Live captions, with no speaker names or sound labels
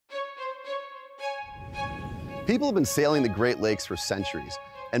People have been sailing the Great Lakes for centuries,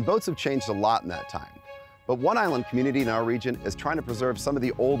 and boats have changed a lot in that time. But one island community in our region is trying to preserve some of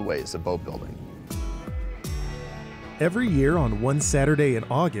the old ways of boat building. Every year on one Saturday in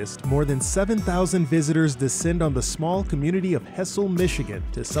August, more than 7,000 visitors descend on the small community of Hessel, Michigan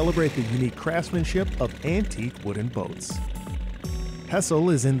to celebrate the unique craftsmanship of antique wooden boats. Hessel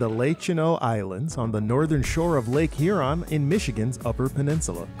is in the Les Cheneaux Islands on the northern shore of Lake Huron in Michigan's Upper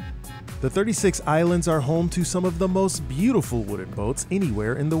Peninsula. The 36 islands are home to some of the most beautiful wooden boats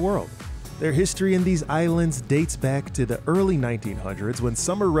anywhere in the world. Their history in these islands dates back to the early 1900s when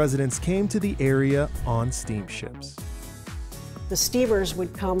summer residents came to the area on steamships. The steamers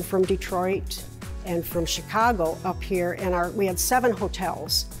would come from Detroit and from Chicago up here, and we had 7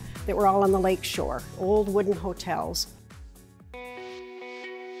 hotels that were all on the lake shore, old wooden hotels.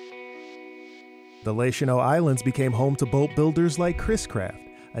 The Les Cheneaux Islands became home to boat builders like Chris Craft,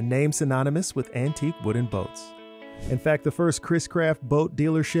 a name synonymous with antique wooden boats. In fact, the first Chris Craft boat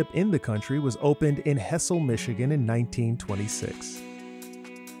dealership in the country was opened in Hessel, Michigan in 1926.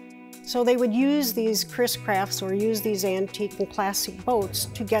 So they would use these Chris Crafts or use these antique and classic boats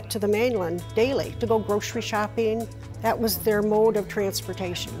to get to the mainland daily, to go grocery shopping. That was their mode of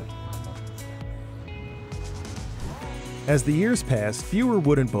transportation. As the years passed, fewer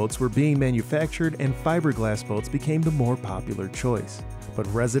wooden boats were being manufactured and fiberglass boats became the more popular choice. But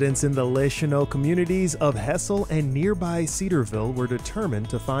residents in the Les Cheneaux communities of Hessel and nearby Cedarville were determined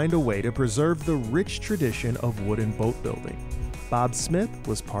to find a way to preserve the rich tradition of wooden boat building. Bob Smith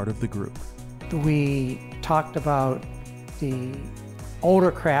was part of the group. We talked about the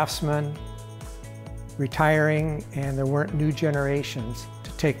older craftsmen retiring and there weren't new generations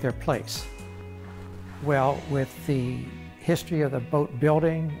to take their place. Well, with the history of the boat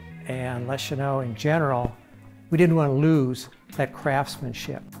building and Les Cheneaux in general, we didn't want to lose that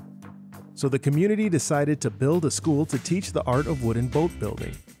craftsmanship. So the community decided to build a school to teach the art of wooden boat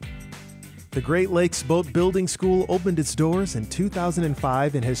building. The Great Lakes Boat Building School opened its doors in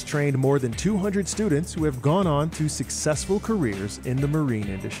 2005 and has trained more than 200 students who have gone on to successful careers in the marine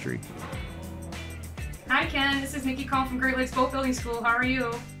industry. Hi Ken, this is Nikki calling from Great Lakes Boat Building School. How are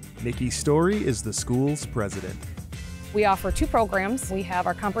you? Nikki Story is the school's president. We offer 2 programs. We have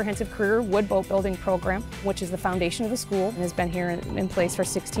our Comprehensive Career Wood Boat Building Program, which is the foundation of the school and has been here in place for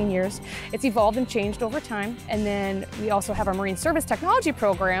 16 years. It's evolved and changed over time. And then we also have our Marine Service Technology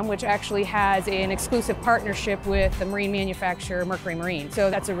Program, which actually has an exclusive partnership with the marine manufacturer Mercury Marine. So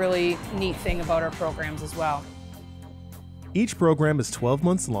that's a really neat thing about our programs as well. Each program is 12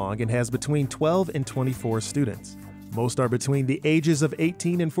 months long and has between 12 and 24 students. Most are between the ages of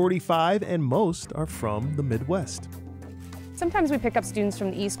 18 and 45, and most are from the Midwest. Sometimes we pick up students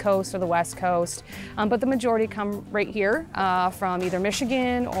from the East Coast or the West Coast, but the majority come right here from either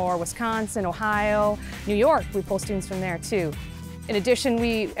Michigan or Wisconsin, Ohio, New York. We pull students from there too. In addition,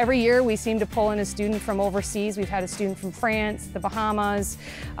 every year we seem to pull in a student from overseas. We've had a student from France, the Bahamas,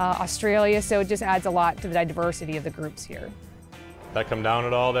 Australia, so it just adds a lot to the diversity of the groups here. That come down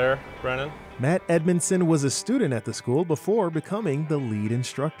at all there, Brennan? Matt Edmondson was a student at the school before becoming the lead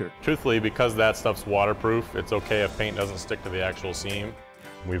instructor. Truthfully, because that stuff's waterproof, it's okay if paint doesn't stick to the actual seam.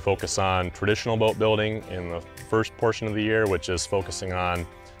 We focus on traditional boat building in the first portion of the year, which is focusing on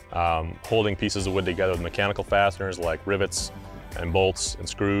holding pieces of wood together with mechanical fasteners like rivets and bolts and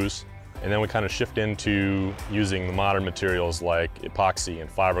screws. And then we kind of shift into using the modern materials like epoxy and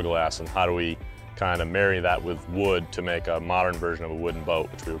fiberglass, and how do we kind of marry that with wood to make a modern version of a wooden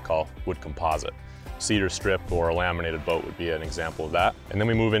boat, which we would call wood composite. Cedar strip or a laminated boat would be an example of that. And then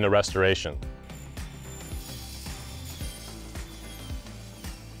we move into restoration.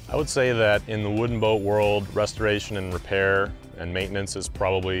 I would say that in the wooden boat world, restoration and repair and maintenance is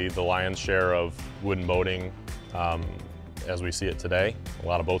probably the lion's share of wooden boating as we see it today. A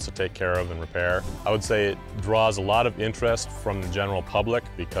lot of boats to take care of and repair. I would say it draws a lot of interest from the general public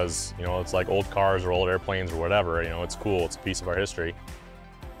because, you know, it's like old cars or old airplanes or whatever. You know, it's cool, it's a piece of our history.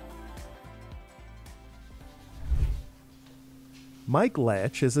 Mike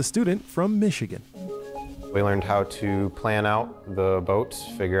Latch is a student from Michigan. We learned how to plan out the boats,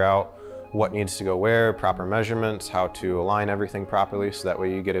 figure out what needs to go where, proper measurements, how to align everything properly so that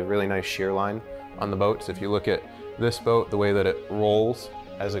way you get a really nice shear line on the boats. If you look at this boat, the way that it rolls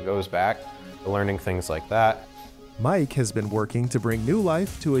as it goes back, learning things like that. Mike has been working to bring new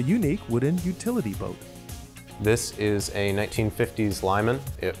life to a unique wooden utility boat. This is a 1950s Lyman.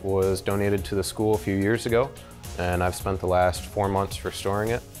 It was donated to the school a few years ago, and I've spent the last 4 months restoring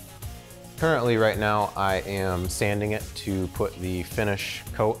it. Currently, right now, I am sanding it to put the finish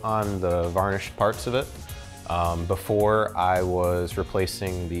coat on the varnished parts of it. Before, I was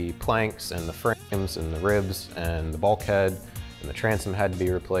replacing the planks and the frames and the ribs and the bulkhead, and the transom had to be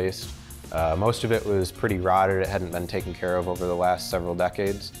replaced. Most of it was pretty rotted. It hadn't been taken care of over the last several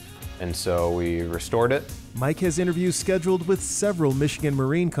decades, and so we restored it. Mike has interviews scheduled with several Michigan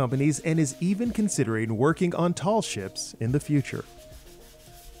marine companies and is even considering working on tall ships in the future.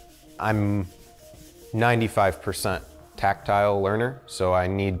 I'm 95% tactile learner, so I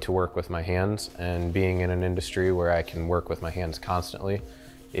need to work with my hands, and being in an industry where I can work with my hands constantly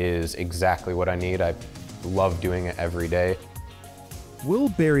is exactly what I need. I love doing it every day. Will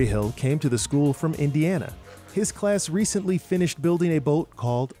Berryhill came to the school from Indiana. His class recently finished building a boat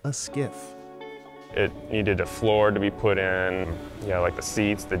called a skiff. It needed a floor to be put in, like the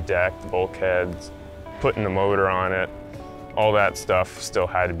seats, the deck, the bulkheads, putting the motor on it. All that stuff still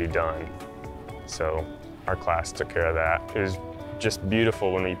had to be done. So our class took care of that. It was just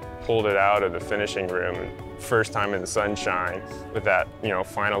beautiful when we pulled it out of the finishing room. First time in the sunshine with that,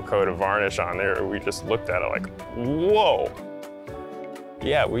 final coat of varnish on there, we just looked at it like, whoa.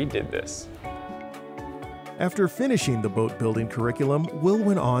 Yeah, we did this. After finishing the boat building curriculum, Will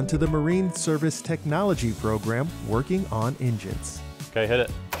went on to the Marine Service Technology program working on engines. Okay, hit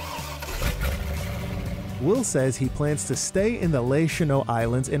it. Will says he plans to stay in the Les Cheneaux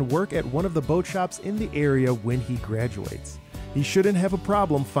Islands and work at one of the boat shops in the area when he graduates. He shouldn't have a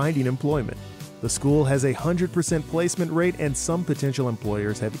problem finding employment. The school has a 100% placement rate, and some potential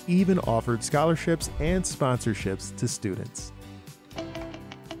employers have even offered scholarships and sponsorships to students.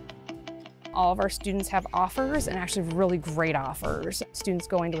 All of our students have offers, and actually really great offers. Students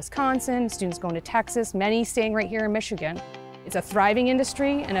going to Wisconsin, students going to Texas, many staying right here in Michigan. It's a thriving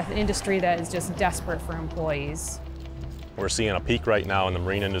industry, and an industry that is just desperate for employees. We're seeing a peak right now in the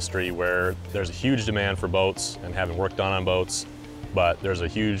marine industry where there's a huge demand for boats and having work done on boats, but there's a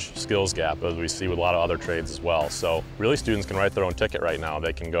huge skills gap, as we see with a lot of other trades as well. So really, students can write their own ticket right now.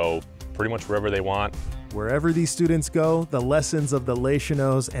 They can go pretty much wherever they want. Wherever these students go, the lessons of the Les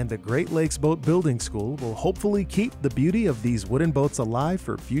Cheneaux and the Great Lakes Boat Building School will hopefully keep the beauty of these wooden boats alive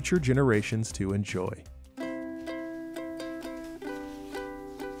for future generations to enjoy.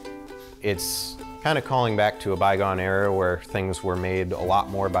 It's kind of calling back to a bygone era where things were made a lot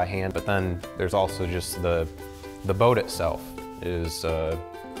more by hand, but then there's also just the boat itself is a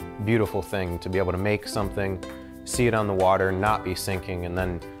beautiful thing to be able to make something, see it on the water, not be sinking, and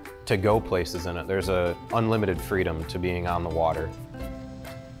then to go places in it. There's a unlimited freedom to being on the water.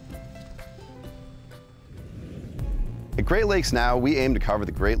 At Great Lakes Now, we aim to cover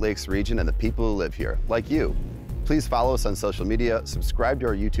the Great Lakes region and the people who live here, like you. Please follow us on social media, subscribe to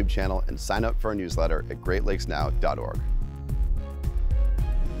our YouTube channel, and sign up for our newsletter at greatlakesnow.org.